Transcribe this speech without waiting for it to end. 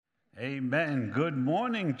Amen. Good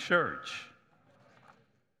morning, church.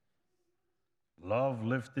 Love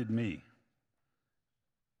lifted me.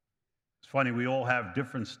 It's funny, we all have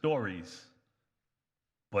different stories,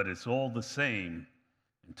 but it's all the same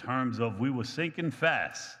in terms of we were sinking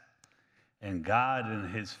fast, and God in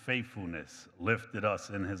his faithfulness lifted us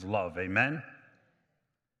in his love. Amen.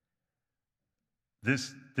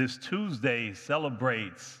 This Tuesday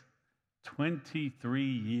celebrates 23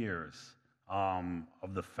 years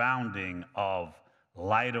of the founding of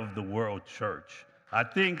Light of the World Church. I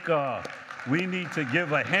think we need to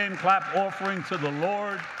give a hand clap offering to the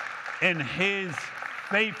Lord in his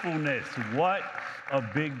faithfulness. What a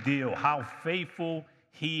big deal. How faithful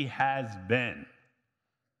he has been.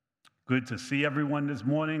 Good to see everyone this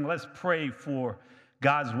morning. Let's pray for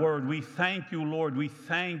God's word. We thank you, Lord. We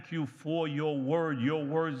thank you for your word, your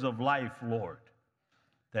words of life, Lord,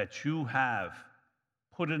 that you have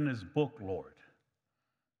put in this book, Lord.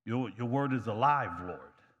 Your word is alive, Lord.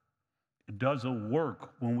 It does a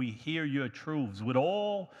work when we hear your truths. With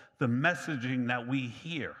all the messaging that we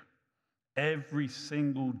hear every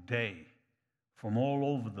single day from all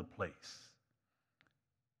over the place,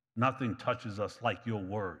 nothing touches us like your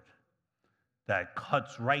word that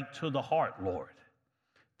cuts right to the heart, Lord,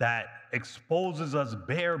 that exposes us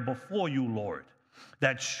bare before you, Lord,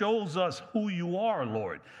 that shows us who you are,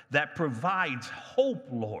 Lord, that provides hope,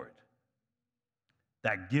 Lord,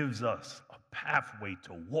 that gives us a pathway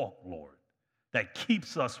to walk, Lord, that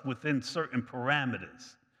keeps us within certain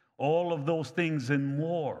parameters. All of those things and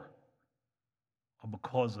more are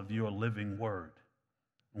because of your living word.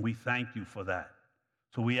 And we thank you for that.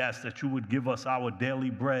 So we ask that you would give us our daily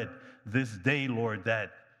bread this day, Lord,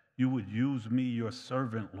 that you would use me, your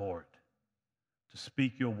servant, Lord, to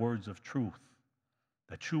speak your words of truth,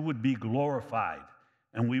 that you would be glorified,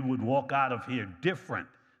 and we would walk out of here different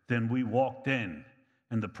than we walked in.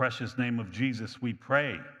 In the precious name of Jesus, we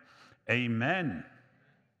pray. Amen.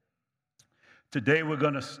 Today, we're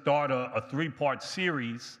going to start a three-part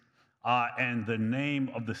series, and the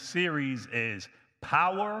name of the series is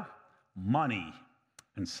Power, Money,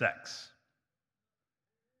 and Sex.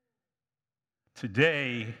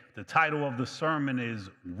 Today, the title of the sermon is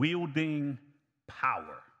Wielding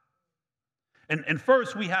Power. And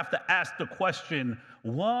first, we have to ask the question,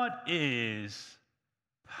 what is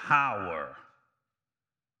power?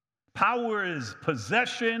 Power is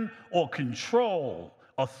possession or control,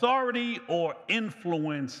 authority or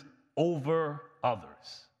influence over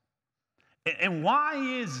others. And why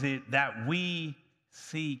is it that we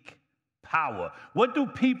seek power? What do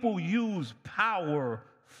people use power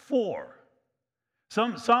for?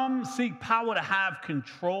 Some seek power to have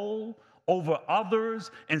control over others,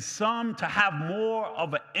 and some to have more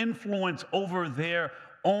of an influence over their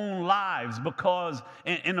own lives, because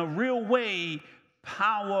in a real way,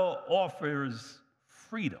 power offers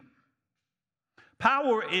freedom.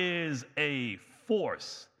 Power is a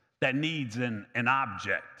force that needs an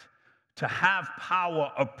object. To have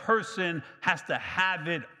power, a person has to have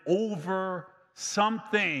it over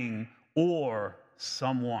something or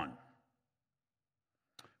someone.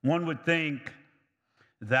 One would think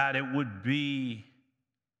that it would be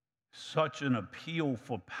such an appeal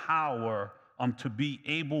for power to be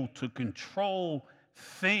able to control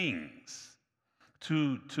things,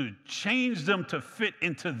 to change them to fit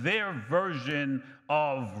into their version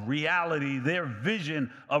of reality, their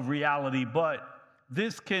vision of reality. But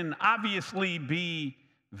this can obviously be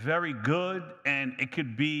very good, and it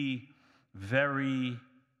could be very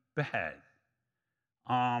bad.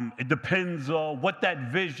 It depends on what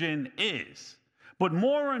that vision is. But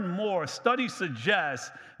more and more, studies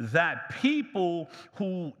suggest that people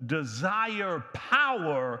who desire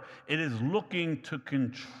power, it is looking to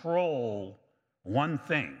control one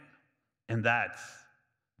thing, and that's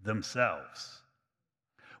themselves.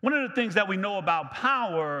 One of the things that we know about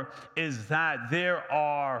power is that there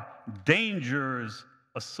are dangers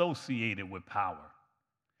associated with power.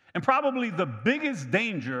 And probably the biggest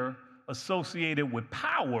danger associated with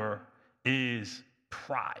power is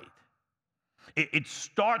pride. It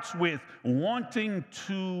starts with wanting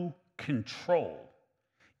to control.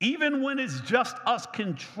 Even when it's just us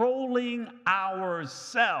controlling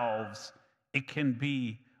ourselves, it can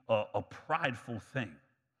be a prideful thing.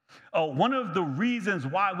 One of the reasons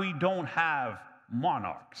why we don't have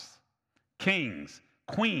monarchs, kings,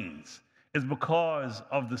 queens, is because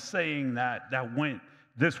of the saying that went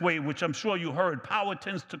this way, which I'm sure you heard: power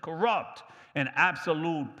tends to corrupt, and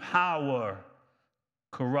absolute power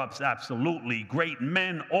corrupts absolutely. Great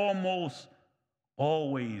men almost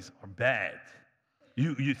always are bad.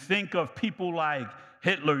 You think of people like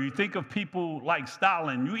Hitler, you think of people like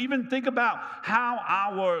Stalin, you even think about how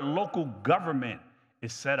our local government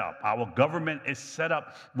is set up. Our government is set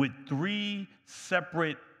up with three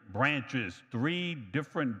separate branches, three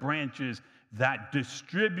different branches that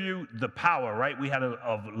distribute the power, right? We had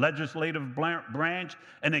a legislative branch,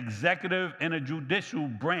 an executive, and a judicial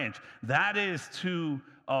branch. That is to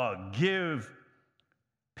give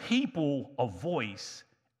people a voice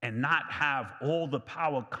and not have all the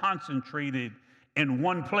power concentrated in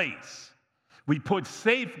one place. We put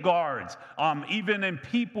safeguards, even in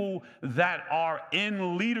people that are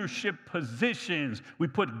in leadership positions. We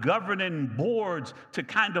put governing boards to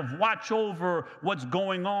kind of watch over what's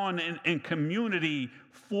going on in community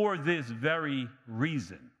for this very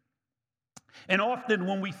reason. And often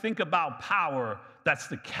when we think about power, that's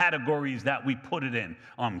the categories that we put it in.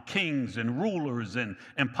 Kings and rulers and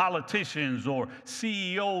politicians or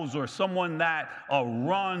CEOs or someone that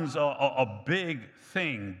runs a big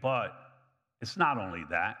thing. But it's not only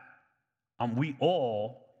that. We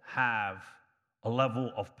all have a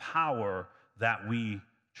level of power that we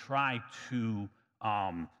try to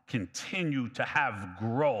continue to have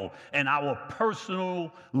grow. In our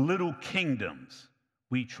personal little kingdoms,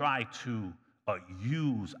 we try to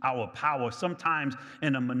use our power, sometimes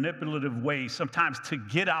in a manipulative way, sometimes to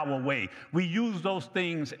get our way. We use those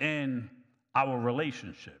things in our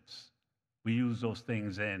relationships. We use those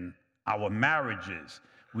things in our marriages.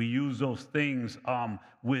 We use those things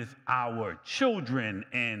with our children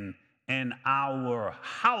and our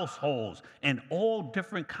households in all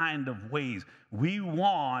different kind of ways. We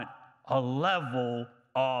want a level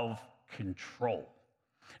of control.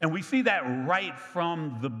 And we see that right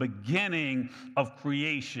from the beginning of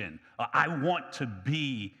creation. I want to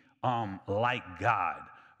be like God,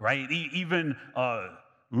 right? Even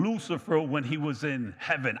Lucifer, when he was in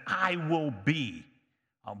heaven, I will be.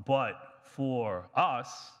 But for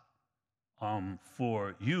us,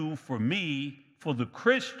 for you, for me, for the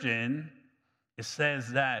Christian, it says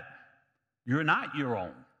that you're not your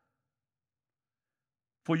own.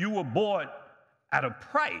 For you were bought at a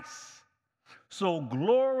price. So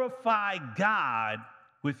glorify God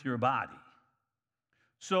with your body.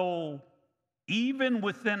 So even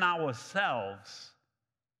within ourselves,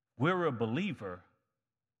 we're a believer.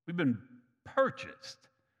 We've been purchased.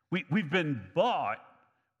 We've been bought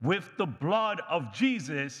with the blood of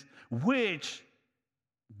Jesus, which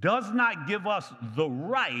does not give us the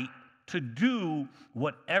right to do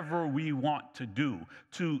whatever we want to do,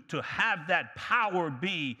 to have that power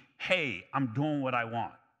be, hey, I'm doing what I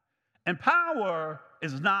want. And power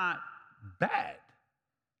is not bad,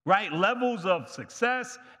 right? Levels of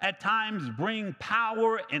success at times bring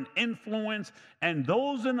power and influence, and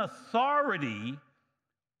those in authority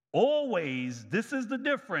always, this is the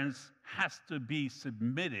difference, has to be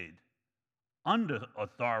submitted under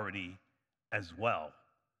authority as well.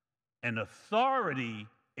 And authority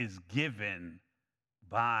is given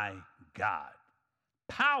by God.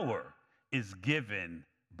 Power is given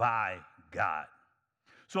by God.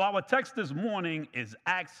 So our text this morning is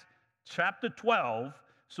Acts chapter 12.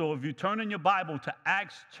 So if you turn in your Bible to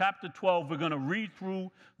Acts chapter 12, we're going to read through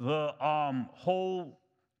the whole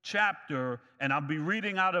chapter, and I'll be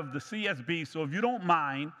reading out of the CSB. So if you don't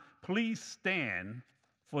mind, please stand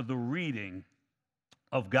for the reading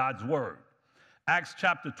of God's word. Acts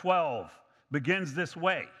chapter 12 begins this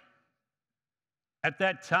way. At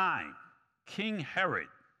that time, King Herod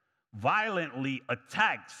violently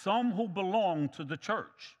attacked some who belonged to the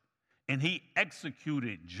church, and he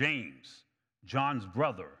executed James, John's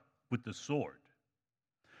brother, with the sword.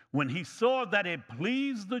 When he saw that it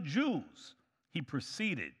pleased the Jews, he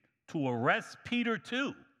proceeded to arrest Peter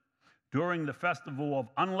too during the festival of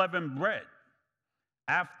unleavened bread.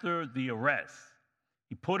 After the arrest,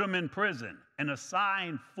 he put him in prison and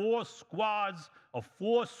assigned 4 squads of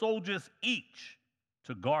 4 soldiers each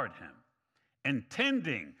to guard him,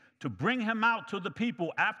 intending to bring him out to the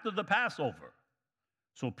people after the Passover.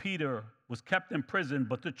 So Peter was kept in prison,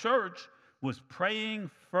 but the church was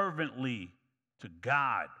praying fervently to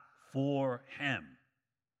God for him.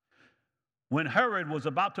 When Herod was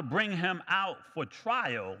about to bring him out for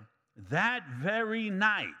trial, that very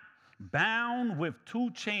night, bound with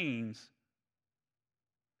 2 chains,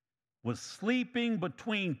 was sleeping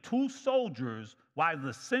between 2 soldiers while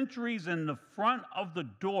the sentries in the front of the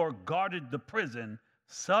door guarded the prison.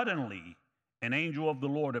 Suddenly, an angel of the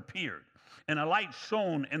Lord appeared, and a light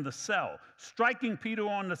shone in the cell. Striking Peter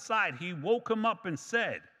on the side, he woke him up and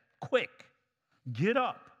said, "Quick, get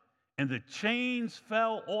up." And the chains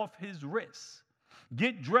fell off his wrists.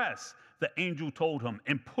 "Get dressed," the angel told him,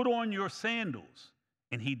 "and put on your sandals."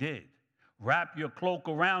 And he did. Wrap your cloak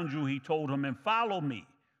around you, he told him, and follow me.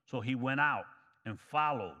 So he went out and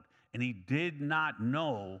followed. And he did not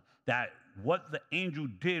know that what the angel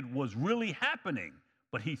did was really happening,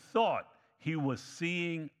 but he thought he was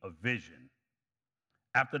seeing a vision.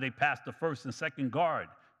 After they passed the first and second guard,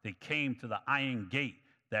 they came to the iron gate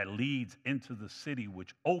that leads into the city,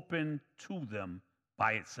 which opened to them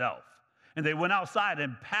by itself. And they went outside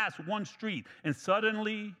and passed one street, and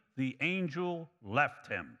suddenly the angel left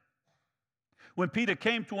him. When Peter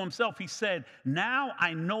came to himself, he said, "Now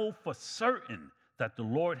I know for certain that the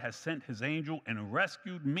Lord has sent his angel and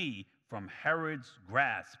rescued me from Herod's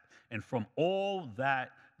grasp and from all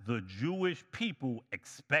that the Jewish people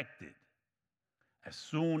expected." As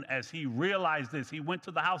soon as he realized this, he went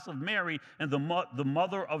to the house of Mary and the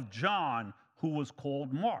mother of John, who was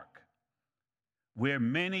called Mark, where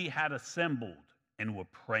many had assembled and were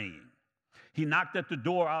praying. He knocked at the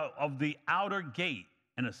door of the outer gate,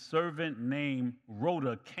 and a servant named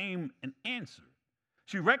Rhoda came and answered.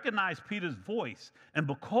 She recognized Peter's voice, and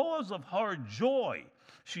because of her joy,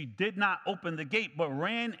 she did not open the gate, but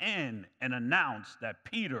ran in and announced that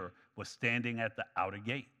Peter was standing at the outer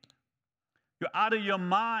gate. "You're out of your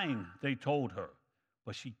mind," they told her,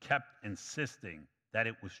 but she kept insisting that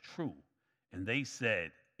it was true, and they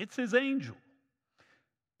said, "It's his angel."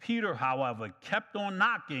 Peter, however, kept on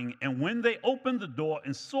knocking, and when they opened the door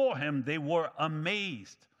and saw him, they were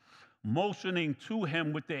amazed. Motioning to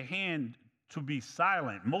him with their hand to be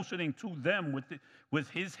silent, motioning to them with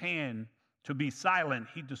his hand to be silent,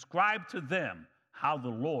 he described to them how the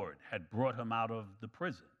Lord had brought him out of the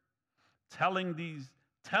prison. "Tell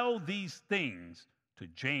these things to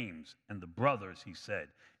James and the brothers," he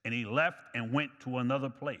said, and he left and went to another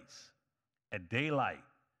place. At daylight,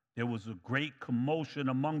 there was a great commotion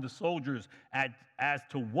among the soldiers as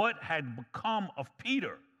to what had become of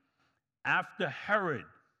Peter. After Herod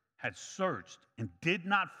had searched and did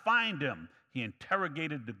not find him, he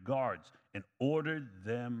interrogated the guards and ordered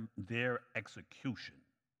their execution.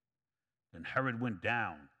 Then Herod went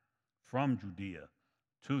down from Judea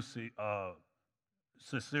to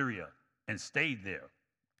Caesarea and stayed there.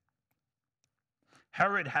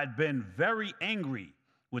 Herod had been very angry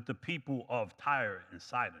with the people of Tyre and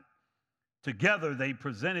Sidon. Together they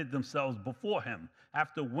presented themselves before him.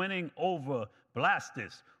 After winning over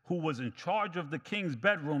Blastus, who was in charge of the king's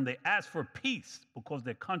bedroom, they asked for peace because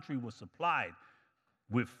their country was supplied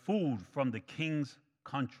with food from the king's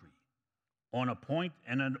country. On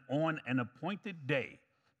an appointed day,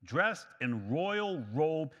 dressed in royal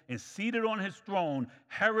robe and seated on his throne,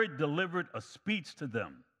 Herod delivered a speech to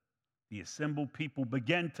them. The assembled people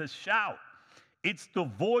began to shout, "It's the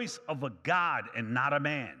voice of a god and not a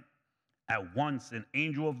man." At once an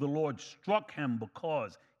angel of the Lord struck him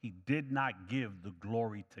because he did not give the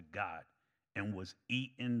glory to God and was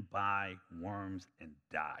eaten by worms and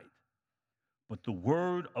died. But the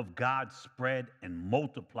word of God spread and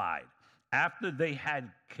multiplied. After they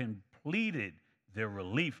had completed their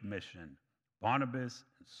relief mission, Barnabas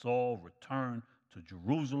and Saul returned to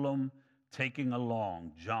Jerusalem, taking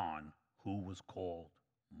along John, who was called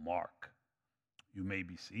Mark. You may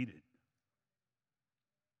be seated.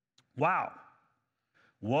 Wow,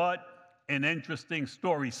 what an interesting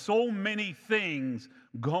story. So many things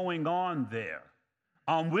going on there.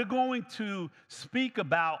 We're going to speak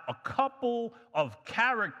about a couple of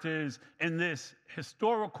characters in this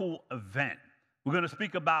historical event. We're going to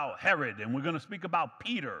speak about Herod, and we're going to speak about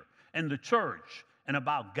Peter and the church, and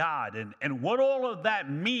about God, and what all of that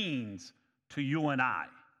means to you and I.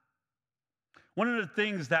 One of the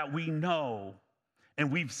things that we know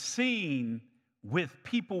and we've seen with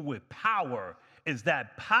people with power is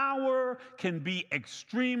that power can be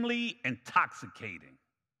extremely intoxicating.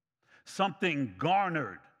 Something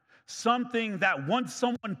garnered, something that once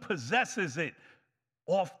someone possesses it,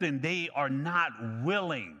 often they are not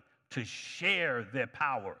willing to share their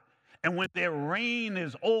power. And when their reign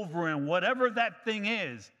is over and whatever that thing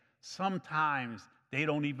is, sometimes they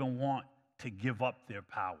don't even want to give up their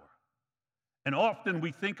power. And often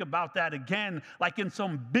we think about that again, like in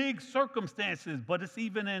some big circumstances, but it's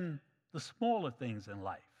even in the smaller things in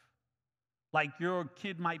life. Like your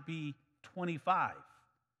kid might be 25,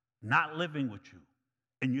 not living with you,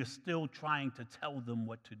 and you're still trying to tell them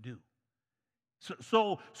what to do.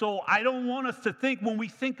 So I don't want us to think when we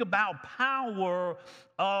think about power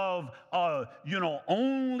of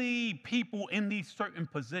only people in these certain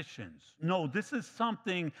positions. No, this is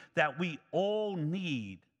something that we all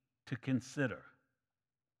need to consider.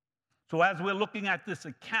 So as we're looking at this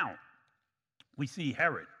account, we see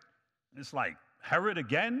Herod. It's like, Herod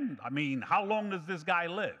again? I mean, how long does this guy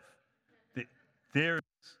live? There's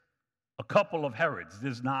a couple of Herods.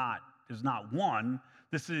 There's not is not one.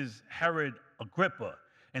 This is Herod Agrippa,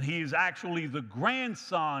 and he is actually the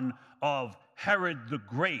grandson of Herod the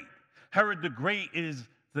Great. Herod the Great is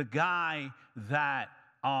the guy that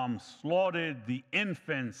slaughtered the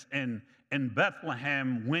infants in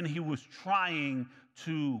Bethlehem when he was trying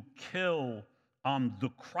to kill the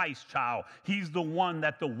Christ child. He's the one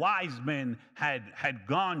that the wise men had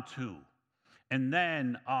gone to. And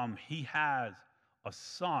then he has a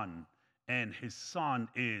son, and his son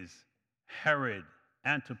is Herod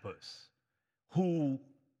Antipas, who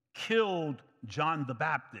killed John the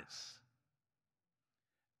Baptist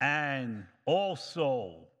and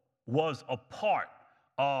also was a part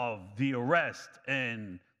of the arrest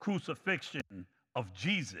and crucifixion of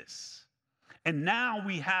Jesus. And now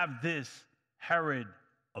we have this Herod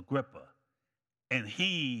Agrippa, and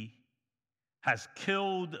he has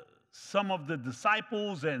killed some of the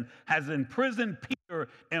disciples and has imprisoned Peter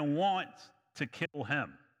and wants to kill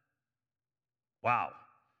him. Wow,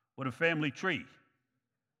 what a family tree.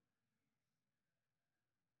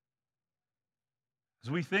 As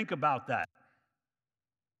we think about that,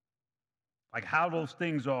 like how those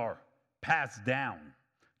things are passed down.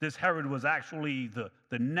 This Herod was actually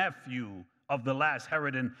the nephew of the last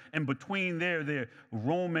Herod, and between the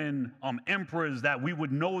Roman emperors that we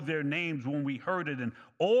would know their names when we heard it, and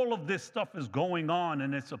all of this stuff is going on,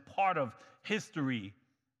 and it's a part of history.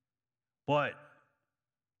 But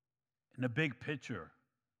in the big picture,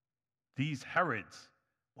 these Herods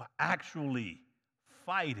were actually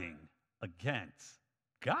fighting against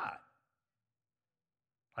God.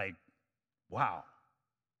 Like, wow.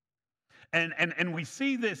 And we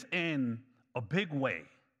see this in a big way,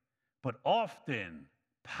 but often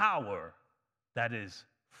power that is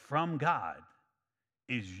from God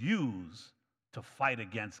is used to fight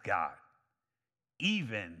against God,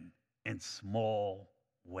 even in small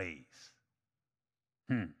ways.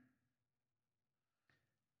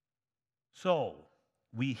 So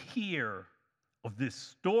we hear of this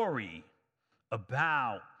story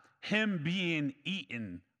about him being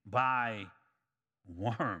eaten by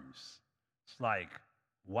worms. It's like,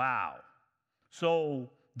 wow. So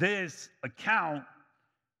this account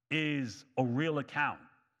is a real account.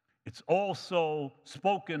 It's also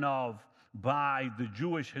spoken of by the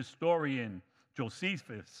Jewish historian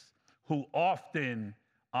Josephus, who often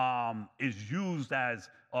is used as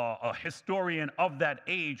a historian of that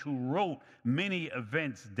age who wrote many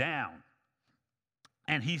events down.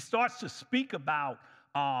 And he starts to speak about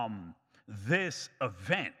this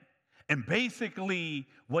event. And basically,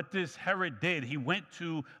 what this Herod did, he went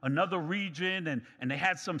to another region, and they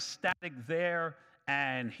had some static there,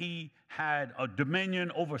 and he had a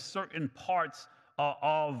dominion over certain parts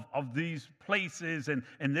of these places. And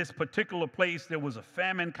in this particular place, there was a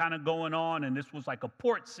famine kind of going on, and this was like a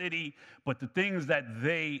port city. But the things that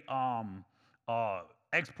they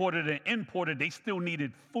exported and imported, they still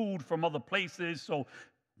needed food from other places. So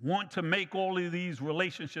want to make all of these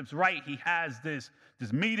relationships right, he has this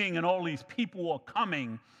meeting, and all these people are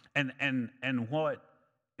coming, and what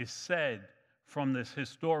is said from this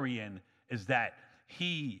historian is that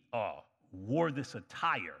he wore this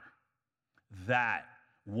attire that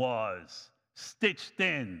was stitched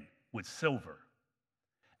in with silver.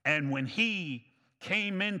 And when he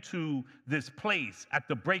came into this place at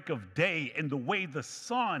the break of day, and the way the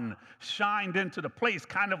sun shined into the place,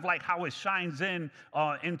 kind of like how it shines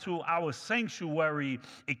into our sanctuary,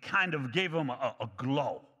 it kind of gave him a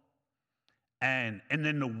glow. And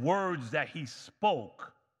then the words that he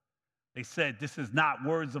spoke, they said, this is not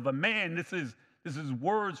words of a man, this is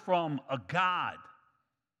words from a God.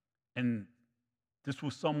 And this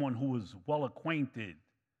was someone who was well acquainted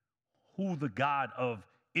who the God of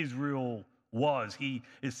Israel was. He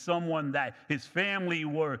is someone that his family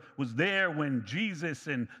was there when Jesus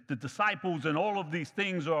and the disciples and all of these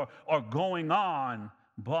things are going on,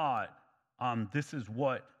 but this is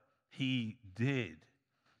what he did.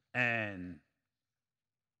 And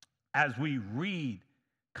as we read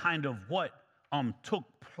kind of what took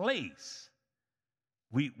place,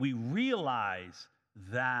 we realize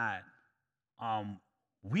that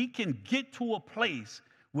we can get to a place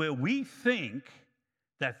where we think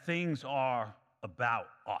that things are about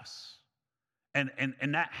us. And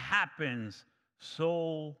that happens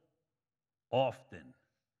so often.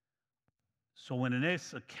 So in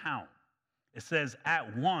this account, it says,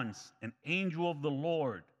 at once an angel of the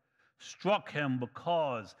Lord struck him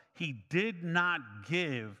because he did not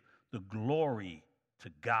give the glory to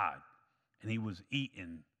God, and he was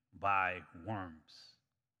eaten by worms.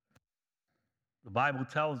 The Bible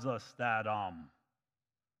tells us that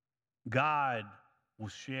God will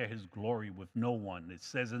share his glory with no one. It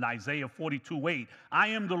says in Isaiah 42:8, I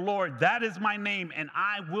am the Lord, that is my name, and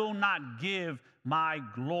I will not give my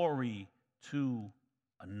glory to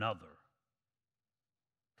another.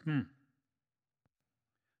 Then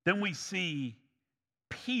we see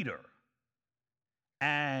Peter.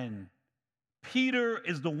 And Peter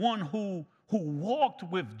is the one who walked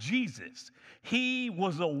with Jesus. He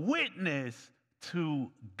was a witness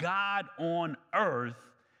to God on earth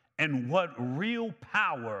and what real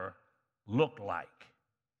power looked like.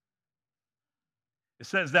 It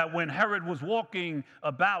says that when Herod was walking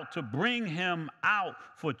about to bring him out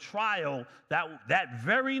for trial, that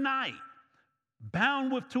very night,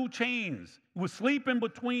 bound with 2 chains, was sleeping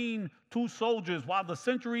between 2 soldiers while the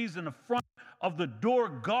sentries in the front of the door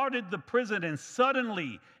guarded the prison, and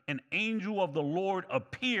suddenly an angel of the Lord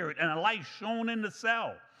appeared and a light shone in the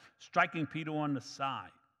cell, striking Peter on the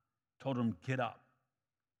side, told him, get up,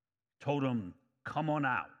 told him, come on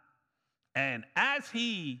out. And as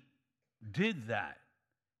he did that,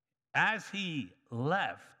 as he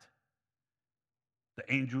left,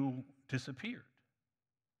 the angel disappeared.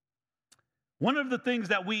 One of the things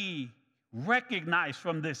that we recognize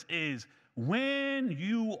from this is when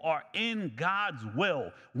you are in God's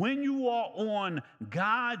will, when you are on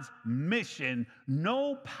God's mission,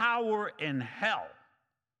 no power in hell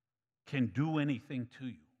can do anything to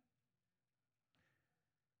you.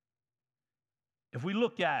 If we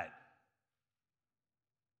look at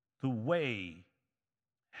the way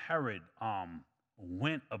Herod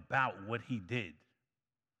went about what he did,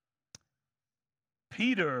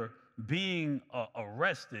 Peter being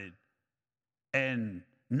arrested and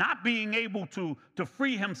not being able to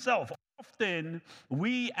free himself. Often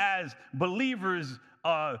we as believers,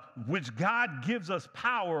 which God gives us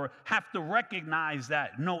power, have to recognize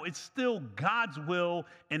that, no, it's still God's will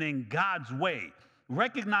and in God's way.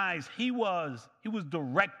 Recognize he was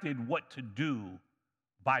directed what to do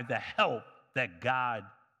by the help that God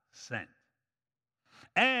sent.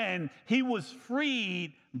 And he was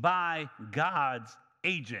freed by God's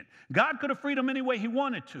agent. God could have freed him any way he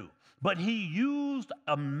wanted to, but he used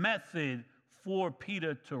a method for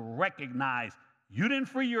Peter to recognize you didn't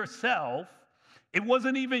free yourself. It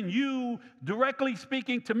wasn't even you directly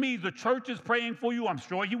speaking to me. The church is praying for you. I'm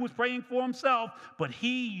sure he was praying for himself, but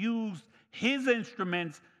he used his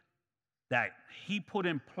instruments that he put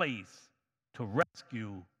in place to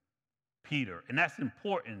rescue Peter. And that's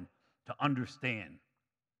important to understand.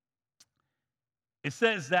 It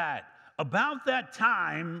says that about that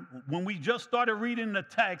time, when we just started reading the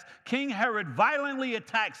text, King Herod violently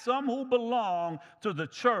attacked some who belonged to the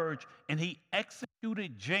church, and he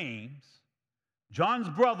executed James, John's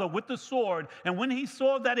brother, with the sword. And when he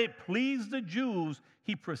saw that it pleased the Jews,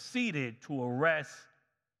 he proceeded to arrest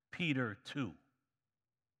Peter too.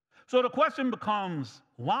 So the question becomes,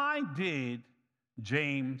 why did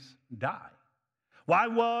James die? Why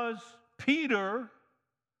was Peter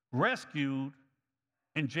rescued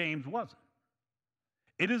and James wasn't?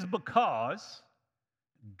 It is because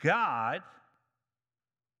God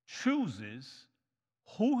chooses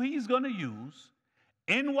who he's going to use,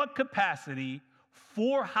 in what capacity,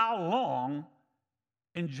 for how long,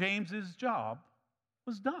 and James's job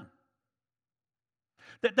was done.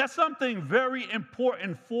 That's something very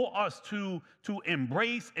important for us to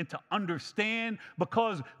embrace and to understand,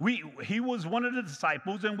 because he was one of the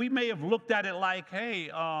disciples, and we may have looked at it like,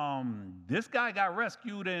 hey, this guy got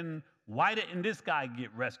rescued, and why didn't this guy get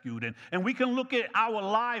rescued? And we can look at our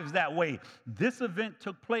lives that way. This event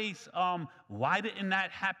took place, why didn't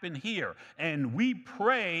that happen here? And we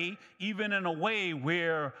pray even in a way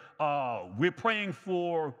where we're praying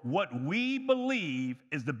for what we believe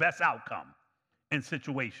is the best outcome in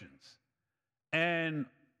situations. And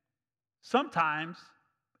sometimes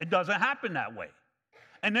it doesn't happen that way.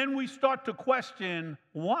 And then we start to question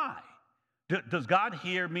why. Does God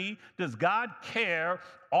hear me? Does God care?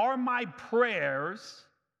 Are my prayers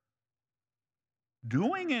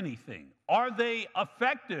doing anything? Are they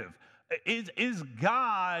effective? Is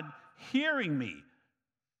God hearing me?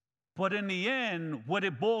 But in the end, what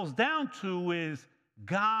it boils down to is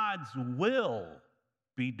God's will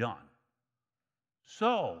be done.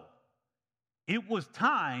 So it was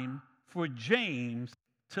time for James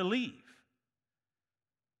to leave.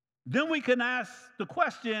 Then we can ask the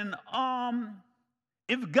question,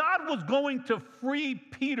 if God was going to free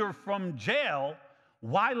Peter from jail,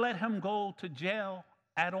 why let him go to jail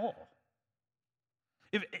at all?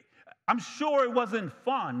 I'm sure it wasn't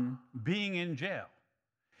fun being in jail,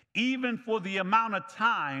 even for the amount of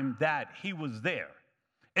time that he was there.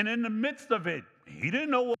 And in the midst of it, he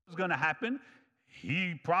didn't know what was going to happen.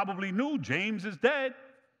 He probably knew James is dead.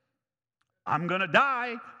 I'm going to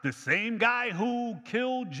die. The same guy who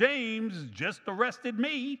killed James just arrested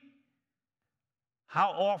me.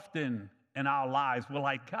 How often in our lives we're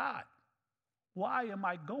like, God, why am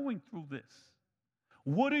I going through this?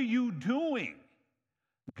 What are you doing?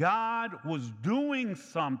 God was doing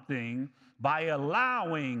something by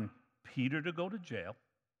allowing Peter to go to jail,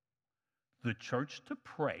 the church to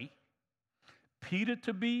pray, Peter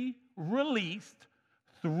to be released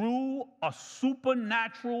through a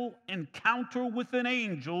supernatural encounter with an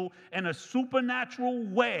angel in a supernatural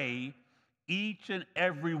way. Each and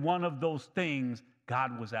every one of those things,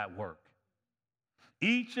 God was at work.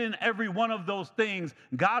 Each and every one of those things,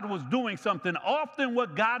 God was doing something. Often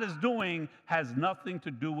what God is doing has nothing to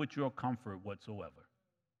do with your comfort whatsoever.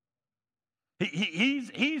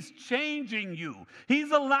 He's changing you.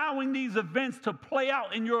 He's allowing these events to play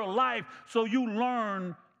out in your life so you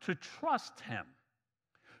learn to trust him.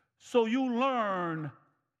 So you learn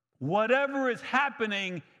whatever is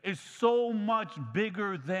happening is so much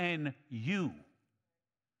bigger than you.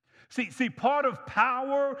 See, part of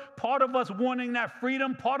power, part of us wanting that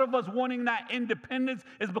freedom, part of us wanting that independence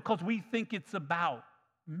is because we think it's about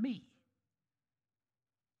me.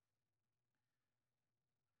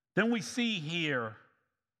 Then we see here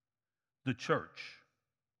the church.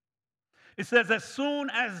 It says, as soon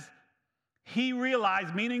as he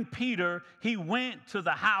realized, meaning Peter, he went to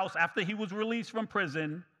the house after he was released from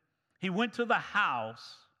prison. He went to the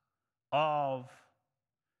house of,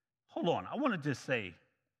 hold on, I want to just say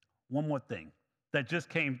one more thing that just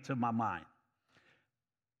came to my mind.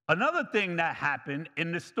 Another thing that happened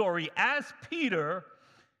in this story, as Peter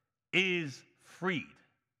is freed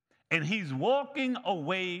and he's walking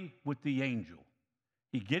away with the angel,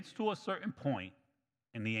 he gets to a certain point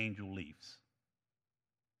and the angel leaves.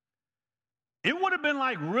 It would have been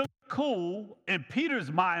like really cool in Peter's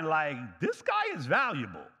mind, like, this guy is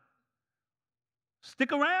valuable.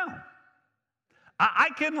 Stick around. I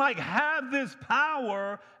can like have this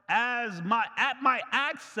power as at my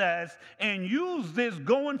access and use this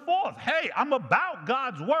going forth. Hey, I'm about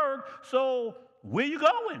God's word, so where you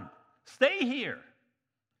going? Stay here.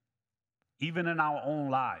 Even in our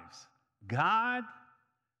own lives, God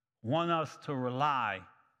wants us to rely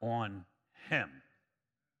on him.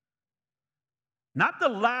 Not the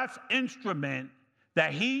last instrument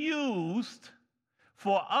that he used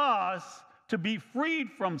for us to be freed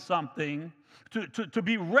from something, to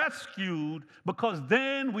be rescued, because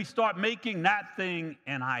then we start making that thing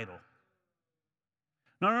an idol.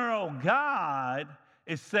 No. God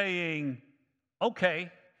is saying,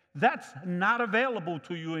 okay, that's not available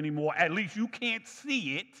to you anymore. At least you can't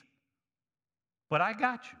see it, but I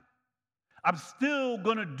got you. I'm still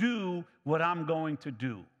going to do what I'm going to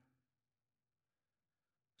do.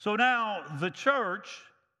 So now the church,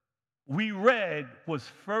 we read, was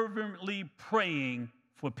fervently praying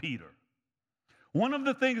for Peter. One of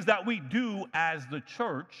the things that we do as the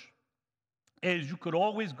church is you could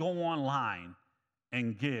always go online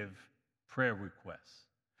and give prayer requests.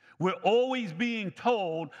 We're always being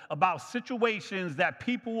told about situations that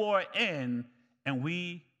people are in, and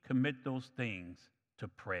we commit those things to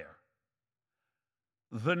prayer.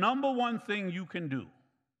 The number one thing you can do,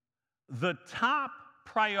 the top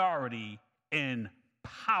priority in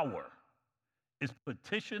power, is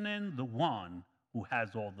petitioning the one who has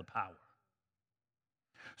all the power.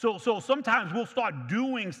 So sometimes we'll start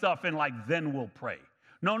doing stuff and like then we'll pray.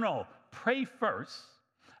 No, pray first.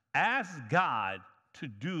 Ask God to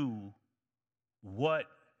do what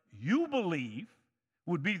you believe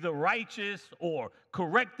would be the righteous or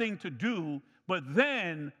correct thing to do, but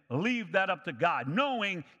then leave that up to God,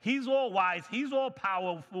 knowing he's all wise, he's all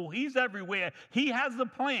powerful, he's everywhere, he has a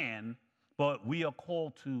plan, but we are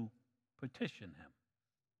called to petition him.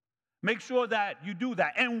 Make sure that you do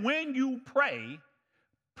that. And when you pray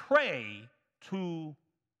to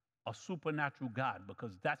a supernatural God,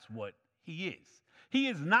 because that's what he is. He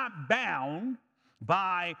is not bound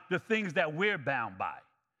by the things that we're bound by.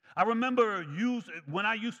 I remember when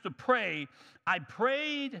I used to pray, I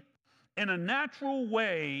prayed in a natural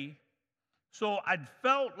way, so I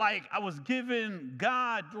felt like I was giving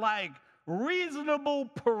God like reasonable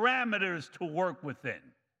parameters to work within.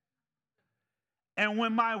 And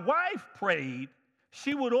when my wife prayed,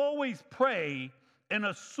 she would always pray in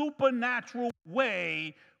a supernatural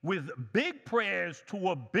way with big prayers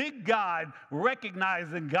to a big God,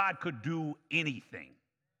 recognizing God could do anything.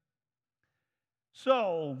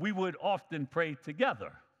 So we would often pray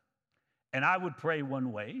together. And I would pray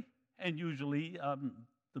one way, and usually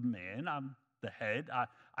the man, I'm the head,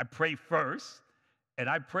 I pray first, and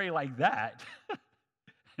I pray like that.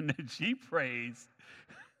 And then she prays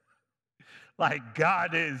like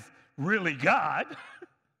God is really God.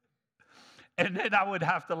 And then I would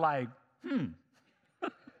have to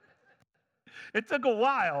It took a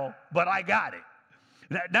while, but I got it.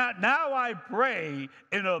 Now I pray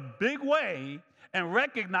in a big way and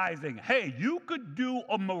recognizing, hey, you could do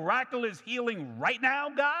a miraculous healing right now,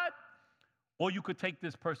 God, or you could take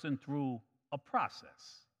this person through a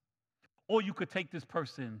process, or you could take this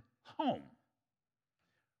person home.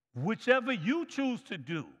 Whichever you choose to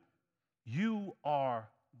do, you are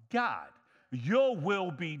God. Your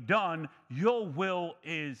will be done. Your will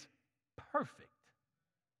is perfect.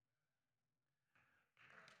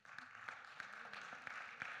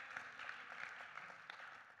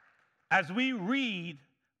 As we read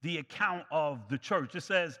the account of the church, it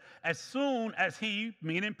says, as soon as he,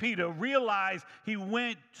 meaning Peter, realized he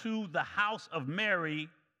went to the house of Mary,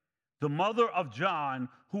 the mother of John,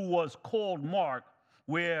 who was called Mark,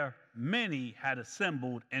 where many had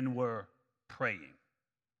assembled and were praying.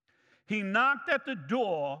 He knocked at the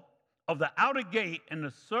door of the outer gate, and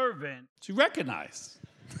the servant, she recognized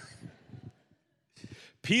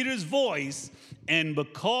Peter's voice, and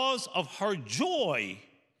because of her joy,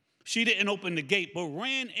 she didn't open the gate, but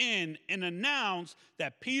ran in and announced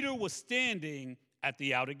that Peter was standing at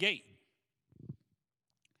the outer gate.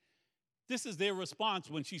 This is their response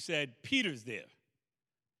when she said, Peter's there.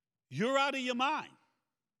 You're out of your mind.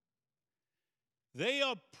 They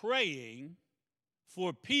are praying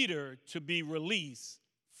for Peter to be released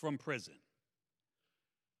from prison.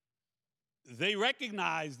 They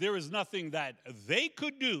recognize there is nothing that they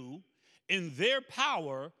could do in their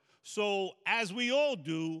power, so as we all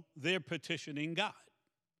do, they're petitioning God.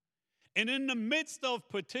 And in the midst of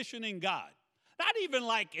petitioning God, not even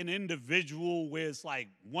like an individual where it's like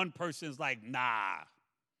one person's like, nah.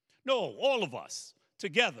 No, all of us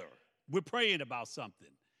together, we're praying about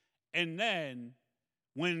something. And then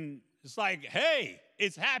when it's like, hey,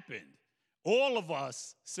 it's happened, all of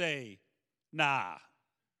us say, nah,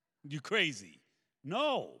 you crazy.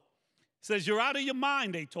 No. It says, you're out of your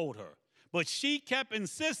mind, they told her. But she kept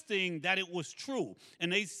insisting that it was true.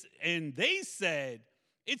 And they said,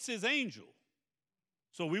 it's his angel.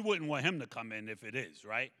 So we wouldn't want him to come in if it is,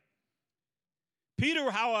 right?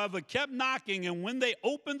 Peter, however, kept knocking, and when they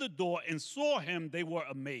opened the door and saw him, they were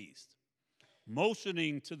amazed,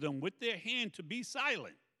 motioning to them with their hand to be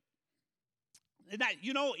silent. And that,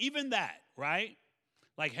 even that, right?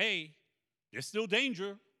 Like, hey, there's still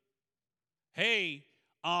danger. Hey,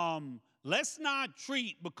 let's not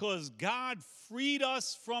treat, because God freed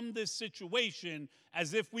us from this situation,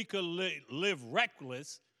 as if we could live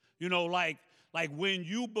reckless, like when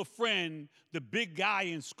you befriend the big guy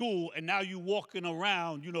in school and now you walking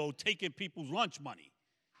around, taking people's lunch money,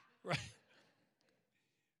 right?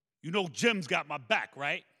 Jim's got my back,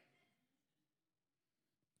 right?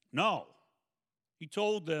 No. He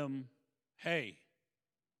told them, hey,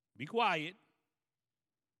 be quiet.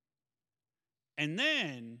 And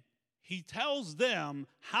then he tells them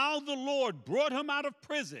how the Lord brought him out of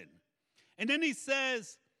prison. And then he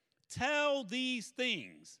says, tell these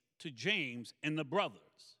things to James and the brothers.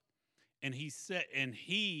 And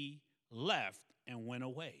he left and went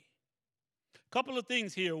away. A couple of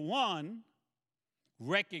things here. One,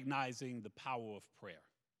 recognizing the power of prayer.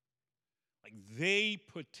 Like, they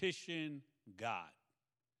petition God.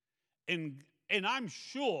 And I'm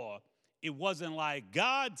sure it wasn't like,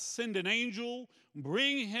 God, send an angel,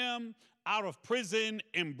 bring him out of prison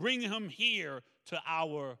and bring him here to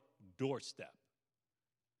our doorstep.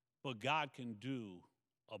 But God can do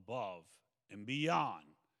above and beyond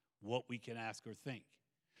what we can ask or think.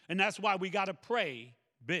 And that's why we got to pray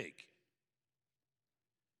big.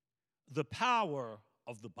 The power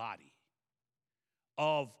of the body,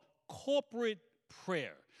 of corporate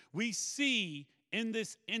prayer. We see in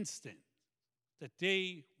this instant that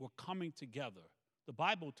they were coming together. The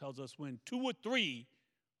Bible tells us when 2 or 3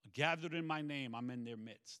 are gathered in my name, I'm in their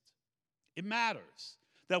midst. It matters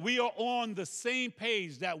that we are on the same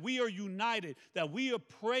page, that we are united, that we are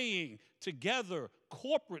praying together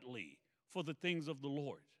corporately for the things of the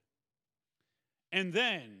Lord. And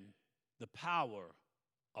then the power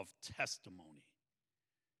of testimony.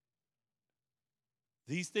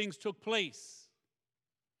 These things took place.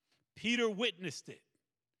 Peter witnessed it.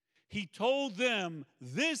 He told them,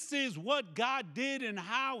 this is what God did and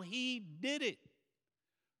how he did it.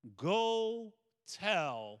 Go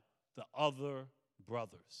tell the other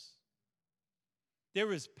brothers.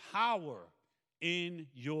 There is power in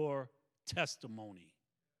your testimony.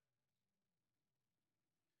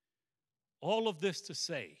 All of this to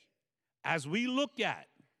say, as we look at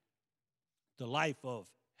the life of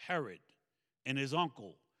Herod and his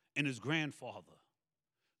uncle and his grandfather,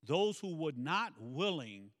 those who were not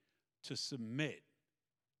willing to submit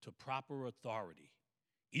to proper authority,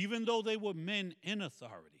 even though they were men in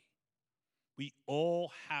authority. We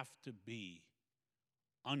all have to be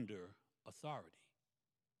under authority.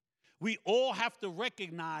 We all have to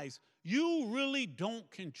recognize you really don't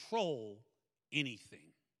control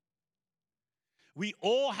anything. We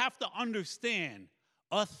all have to understand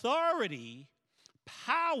authority,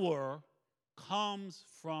 power comes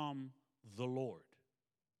from the Lord.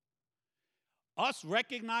 Us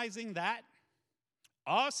recognizing that,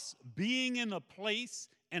 us being in a place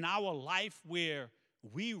in our life where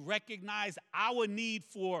we recognize our need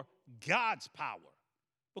for God's power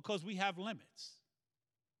because we have limits,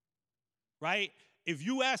 right? If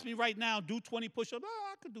you ask me right now, do 20 push-ups,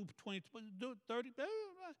 I could do 20, do 30.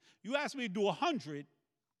 You ask me to do 100,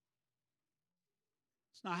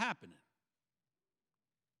 it's not happening.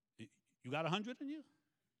 You got 100 in you?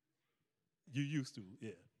 You used to,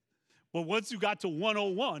 yeah. But once you got to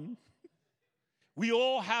 101, we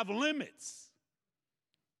all have limits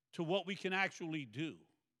to what we can actually do.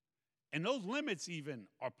 And those limits even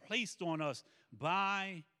are placed on us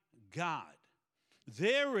by God.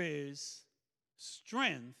 There is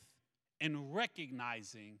strength in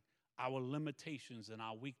recognizing our limitations and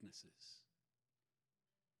our weaknesses.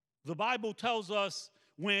 The Bible tells us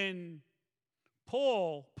when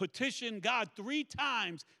Paul petitioned God 3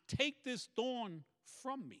 times, take this thorn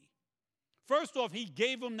from me. First off, he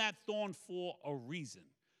gave him that thorn for a reason,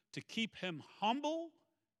 to keep him humble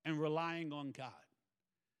and relying on God.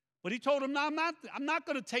 But he told him, no, I'm not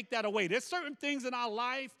going to take that away. There's certain things in our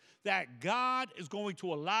life that God is going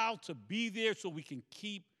to allow to be there so we can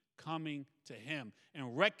keep coming to him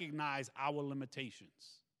and recognize our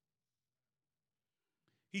limitations.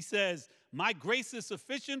 He says, my grace is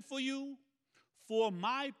sufficient for you, for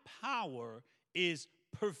my power is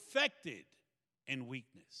perfected in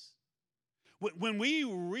weakness. When we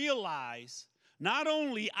realize not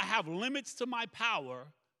only I have limits to my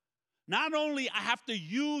power, not only I have to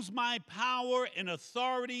use my power and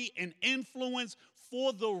authority and influence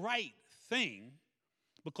for the right thing,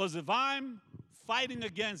 because if I'm fighting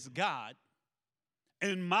against God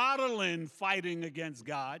and modeling fighting against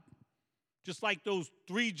God, just like those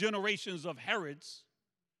 3 generations of Herods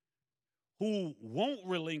who won't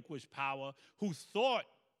relinquish power, who thought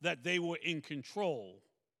that they were in control,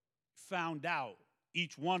 found out,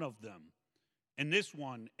 each one of them, and this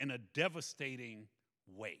one in a devastating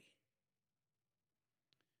way.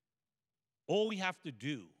 All we have to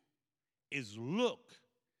do is look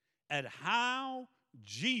at how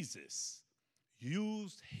Jesus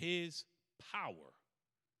used his power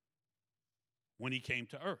when he came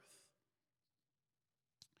to earth.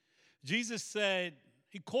 Jesus said,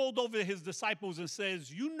 he called over his disciples and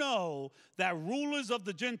says, you know that rulers of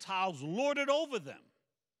the Gentiles lord it over them,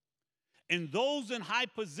 and those in high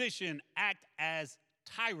position act as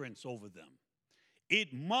tyrants over them.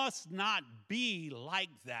 It must not be like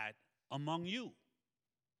that among you.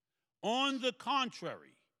 On the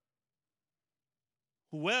contrary,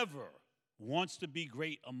 whoever wants to be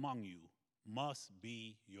great among you must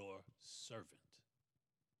be your servant.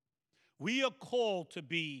 We are called to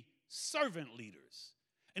be servant leaders.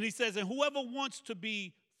 And he says, and whoever wants to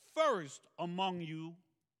be first among you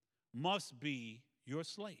must be your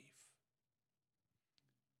slave.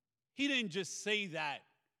 He didn't just say that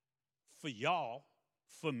for y'all,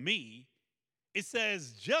 for me. It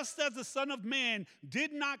says, just as the Son of Man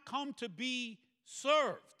did not come to be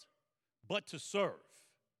served, but to serve,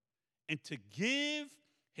 and to give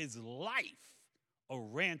his life a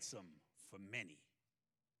ransom for many.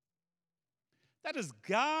 That is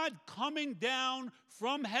God coming down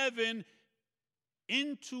from heaven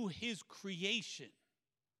into his creation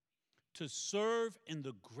to serve in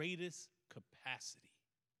the greatest capacity.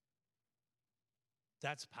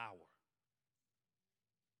 That's power.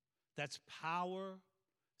 That's power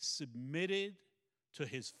submitted to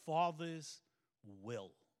his Father's will.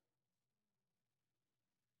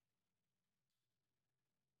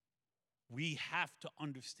 We have to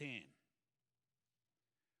understand,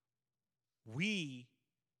 we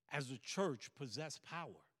as a church possess power.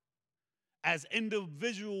 As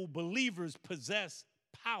individual believers possess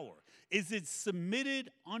power. Is it submitted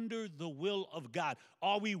under the will of God?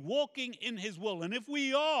 Are we walking in his will? And if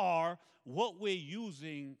we are, what we're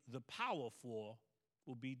using the power for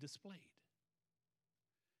will be displayed.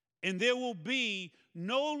 And there will be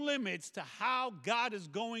no limits to how God is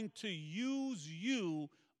going to use you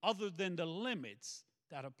other than the limits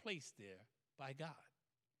that are placed there by God.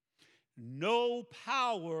 No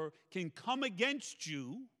power can come against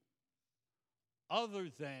you other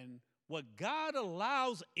than what God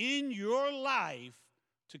allows in your life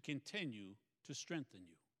to continue to strengthen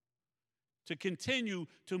you. to continue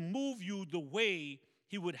to move you the way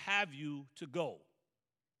he would have you to go.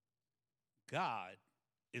 God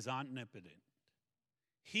is omnipotent.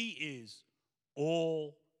 He is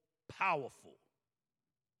all powerful.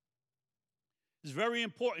 It's very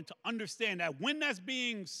important to understand that when that's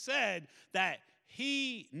being said, that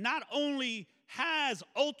he not only has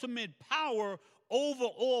ultimate power over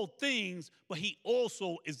all things, but he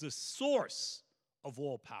also is the source of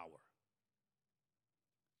all power.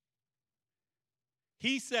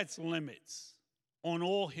 He sets limits on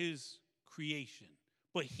all his creation,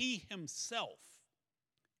 but he himself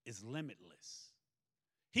is limitless.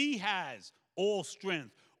 He has all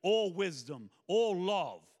strength, all wisdom, all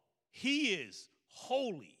love. He is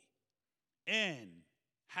holy and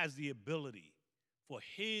has the ability for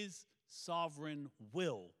his sovereign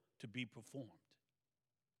will to be performed.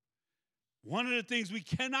 One of the things we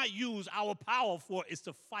cannot use our power for is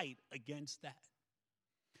to fight against that.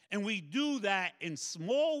 And we do that in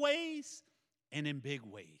small ways and in big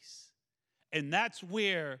ways. And that's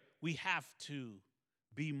where we have to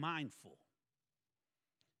be mindful.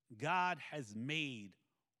 God has made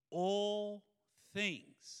all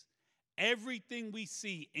things. Everything we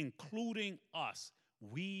see, including us,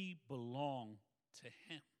 we belong to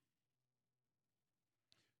him.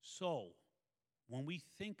 So, when we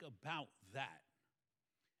think about that,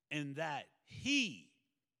 and that he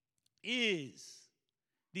is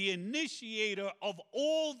the initiator of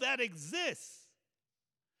all that exists,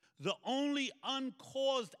 the only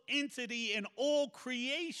uncaused entity in all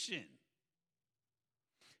creation,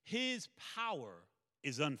 his power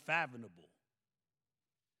is unfathomable.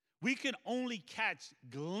 We can only catch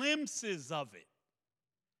glimpses of it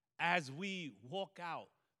as we walk out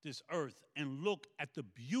this earth and look at the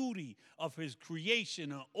beauty of his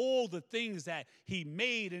creation and all the things that he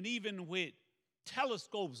made, and even with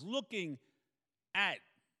telescopes looking at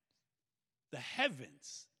the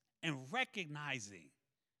heavens and recognizing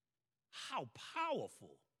how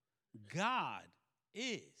powerful God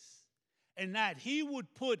is, and that he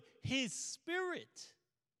would put his spirit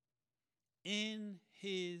in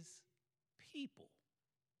his people.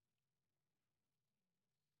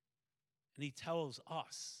 And he tells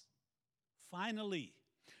us, finally,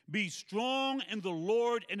 be strong in the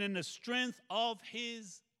Lord and in the strength of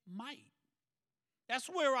his might. That's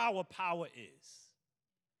where our power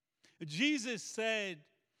is. Jesus said,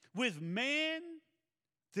 with man,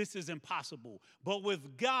 this is impossible, but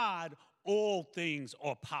with God, all things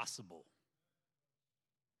are possible.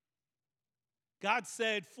 God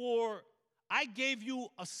said, for I gave you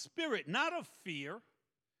a spirit, not of fear,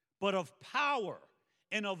 but of power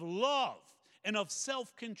and of love and of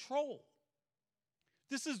self-control.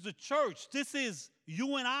 This is the church. This is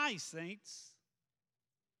you and I, saints.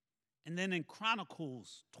 And then in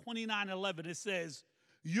Chronicles 29:11, it says,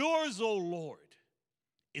 yours, O Lord,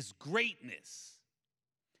 is greatness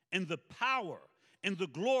and the power and the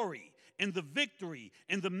glory and the victory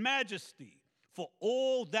and the majesty, for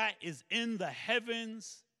all that is in the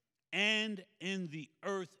heavens and in the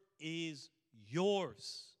earth is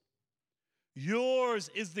yours. Yours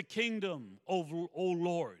is the kingdom, O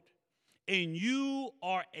Lord, and you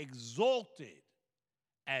are exalted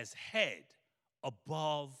as head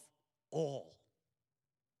above all.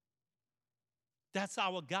 That's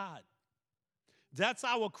our God. That's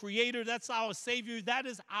our Creator. That's our Savior. That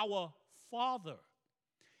is our Father.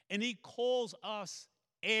 And he calls us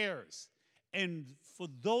heirs. And for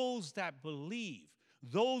those that believe,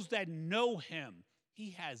 those that know him, he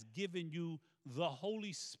has given you the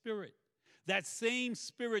Holy Spirit. That same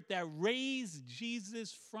Spirit that raised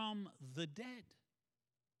Jesus from the dead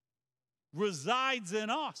resides in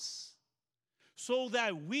us so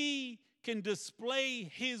that we can display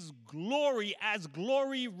his glory as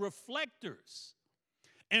glory reflectors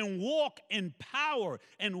and walk in power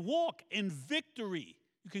and walk in victory.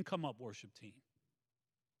 You can come up, worship team.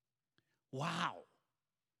 Wow.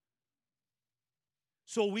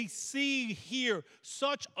 So we see here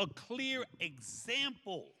such a clear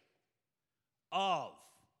example of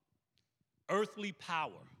earthly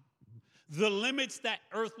power, the limits that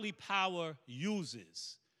earthly power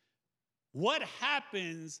uses. What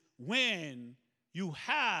happens when you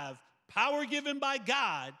have power given by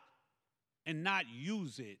God and not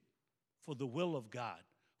use it for the will of God,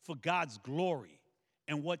 for God's glory,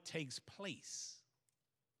 and what takes place?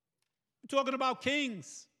 We're talking about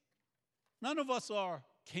kings. None of us are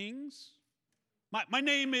kings. My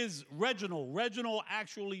name is Reginald. Reginald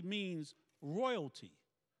actually means royalty.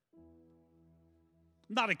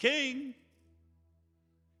 I'm not a king.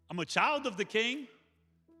 I'm a child of the king.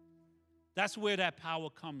 That's where that power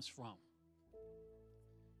comes from.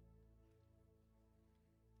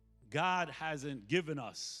 God hasn't given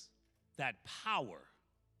us that power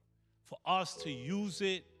for us to use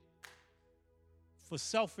it for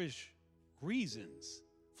selfish reasons,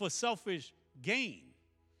 for selfish gain.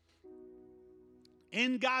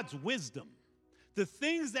 In God's wisdom, the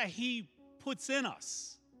things that he puts in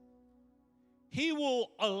us, he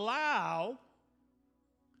will allow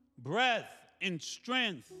breath and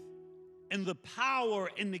strength and the power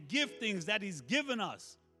and the giftings that he's given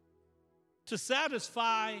us to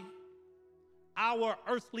satisfy our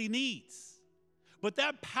earthly needs. But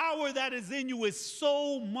that power that is in you is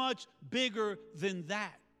so much bigger than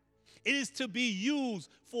that. It is to be used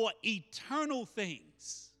for eternal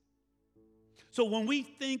things. So when we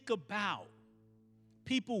think about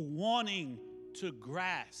people wanting to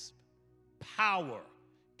grasp power,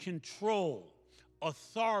 control,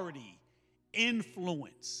 authority,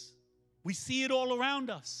 influence, we see it all around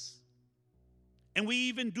us. And we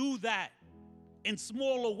even do that in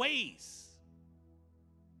smaller ways.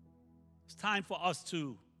 It's time for us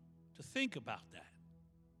to think about that.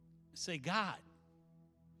 Say, God,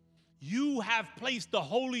 you have placed the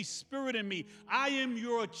Holy Spirit in me. I am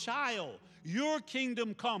your child. Your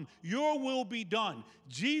kingdom come. Your will be done.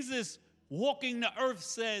 Jesus walking the earth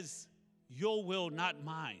says, your will, not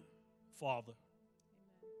mine, Father.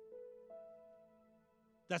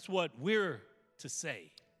 That's what we're to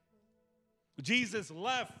say. Jesus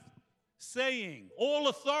left saying, all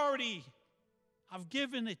authority, I've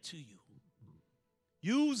given it to you.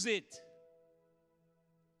 Use it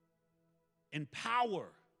in power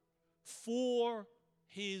for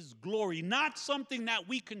his glory, not something that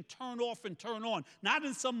we can turn off and turn on, not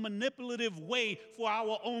in some manipulative way for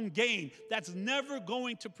our own gain. That's never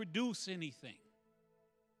going to produce anything.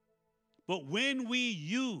 But when we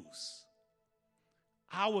use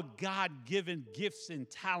our God-given gifts and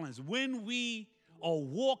talents, when we are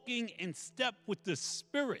walking in step with the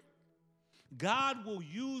Spirit, God will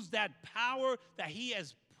use that power that he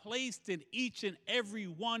has placed in each and every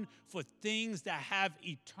one for things that have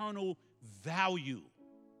eternal value.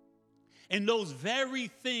 And those very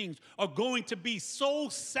things are going to be so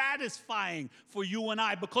satisfying for you and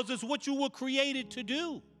I because it's what you were created to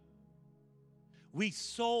do. We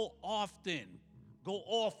so often go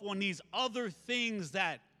off on these other things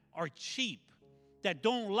that are cheap, that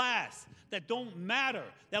don't last, that don't matter,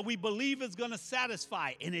 that we believe is going to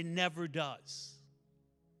satisfy, and it never does.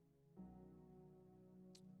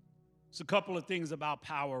 It's a couple of things about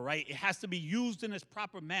power, right? It has to be used in its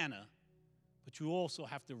proper manner, but you also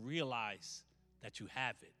have to realize that you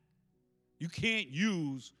have it. You can't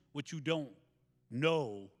use what you don't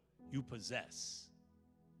know you possess.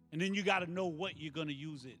 And then you got to know what you're going to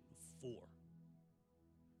use it for.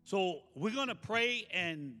 So we're going to pray,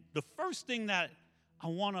 and the first thing that I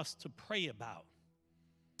want us to pray about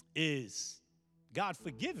is, God,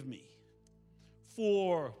 forgive me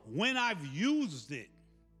for when I've used it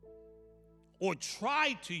or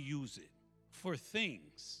tried to use it for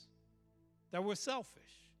things that were selfish.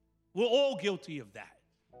 We're all guilty of that.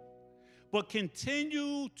 But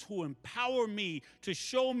continue to empower me, to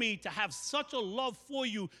show me, to have such a love for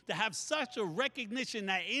you, to have such a recognition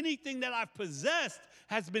that anything that I've possessed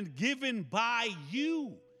has been given by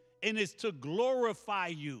you and is to glorify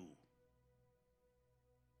you.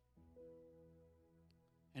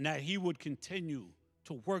 And that he would continue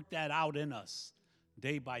to work that out in us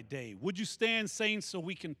day by day. Would you stand, saints, so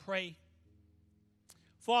we can pray?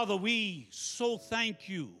 Father, we so thank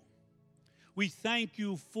you. We thank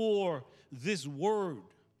you for this word,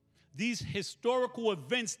 these historical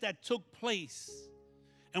events that took place.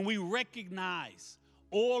 And we recognize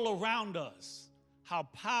all around us how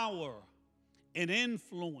power and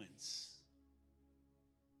influence,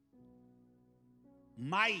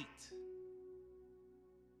 might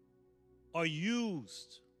are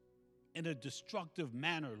used in a destructive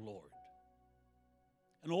manner, Lord.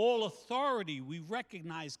 And all authority we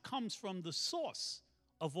recognize comes from the source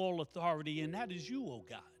of all authority, and that is you, O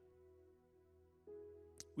God.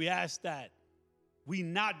 We ask that we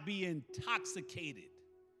not be intoxicated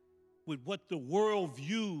with what the world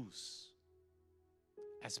views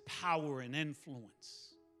as power and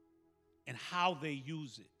influence and how they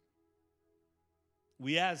use it.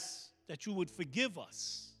 We ask that you would forgive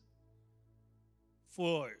us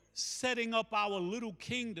for setting up our little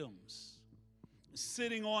kingdoms,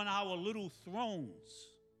 sitting on our little thrones,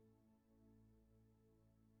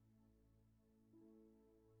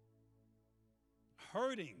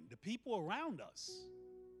 hurting the people around us,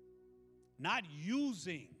 not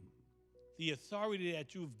using the authority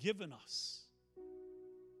that you've given us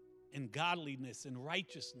in godliness and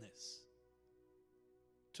righteousness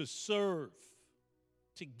to serve,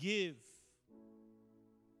 to give,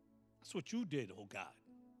 That's what you did, oh God.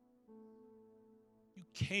 You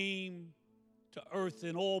came to earth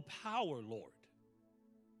in all power, Lord,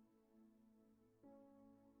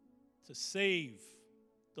 to save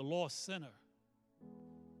the lost sinner.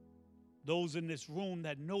 Those in this room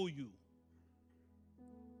that know you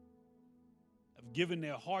have given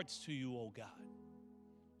their hearts to you, oh God.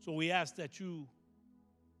 So we ask that you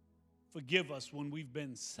forgive us when we've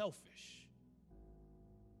been selfish.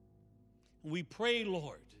 And we pray,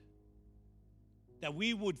 Lord, that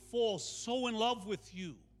we would fall so in love with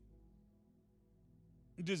you,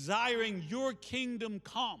 desiring your kingdom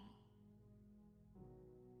come,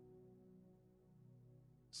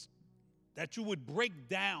 that you would break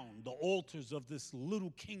down the altars of this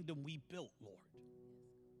little kingdom we built, Lord.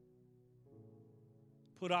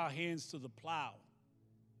 Put our hands to the plow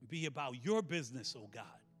and be about your business, oh God.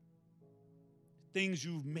 Things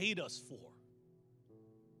you've made us for.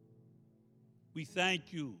 We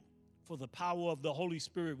thank you for the power of the Holy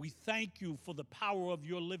Spirit. We thank you for the power of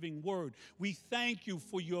your living word. We thank you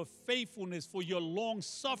for your faithfulness, for your long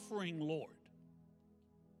suffering, Lord,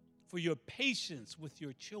 for your patience with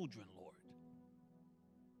your children, Lord.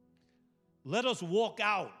 Let us walk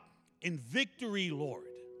out in victory, Lord,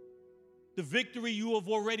 the victory you have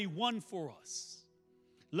already won for us.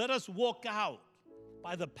 Let us walk out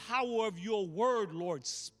by the power of your word, Lord,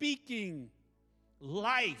 speaking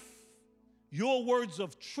life, your words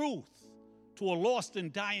of truth to a lost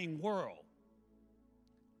and dying world.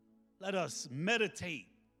 Let us meditate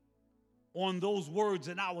on those words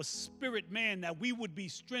in our spirit, man, that we would be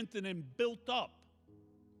strengthened and built up,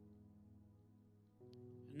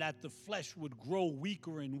 and that the flesh would grow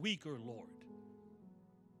weaker and weaker, Lord,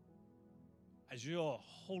 as your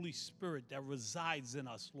Holy Spirit that resides in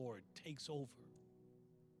us, Lord, takes over.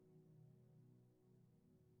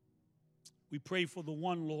 We pray for the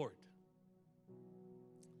one, Lord,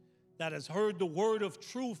 that has heard the word of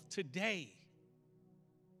truth today,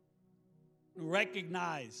 and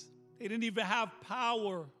recognize they didn't even have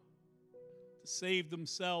power to save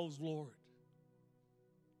themselves, Lord.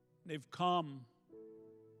 They've come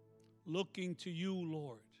looking to you,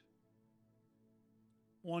 Lord,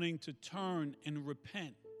 wanting to turn and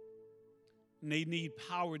repent. And they need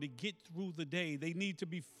power to get through the day. They need to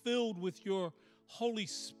be filled with your Holy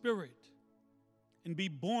Spirit and be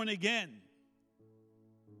born again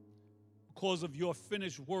because of your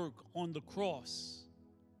finished work on the cross.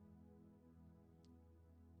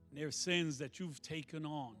 And their sins that you've taken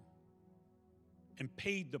on and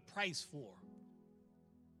paid the price for.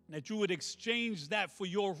 And that you would exchange that for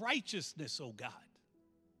your righteousness, oh God.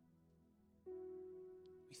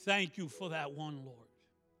 We thank you for that one, Lord.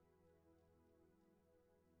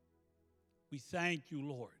 We thank you,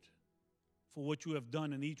 Lord, for what you have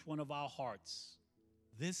done in each one of our hearts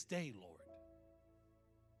this day, Lord.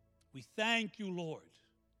 We thank you, Lord,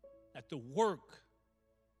 that the work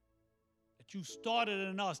that you started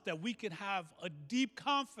in us, that we can have a deep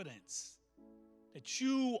confidence that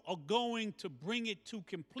you are going to bring it to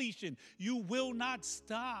completion. You will not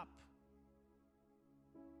stop.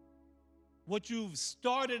 What you've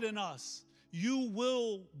started in us, you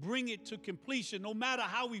will bring it to completion, no matter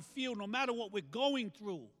how we feel, no matter what we're going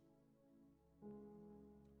through.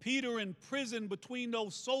 Peter in prison between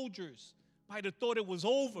those soldiers might have thought it was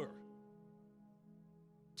over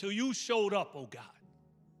till you showed up, oh God.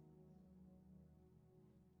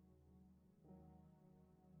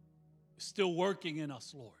 You're still working in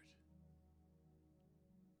us, Lord.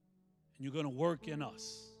 And you're going to work in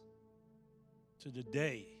us to the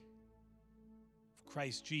day of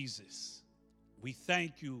Christ Jesus. We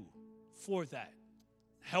thank you for that.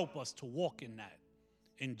 Help us to walk in that.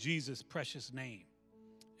 In Jesus' precious name.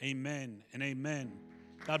 Amen and amen.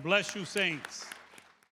 God bless you, saints.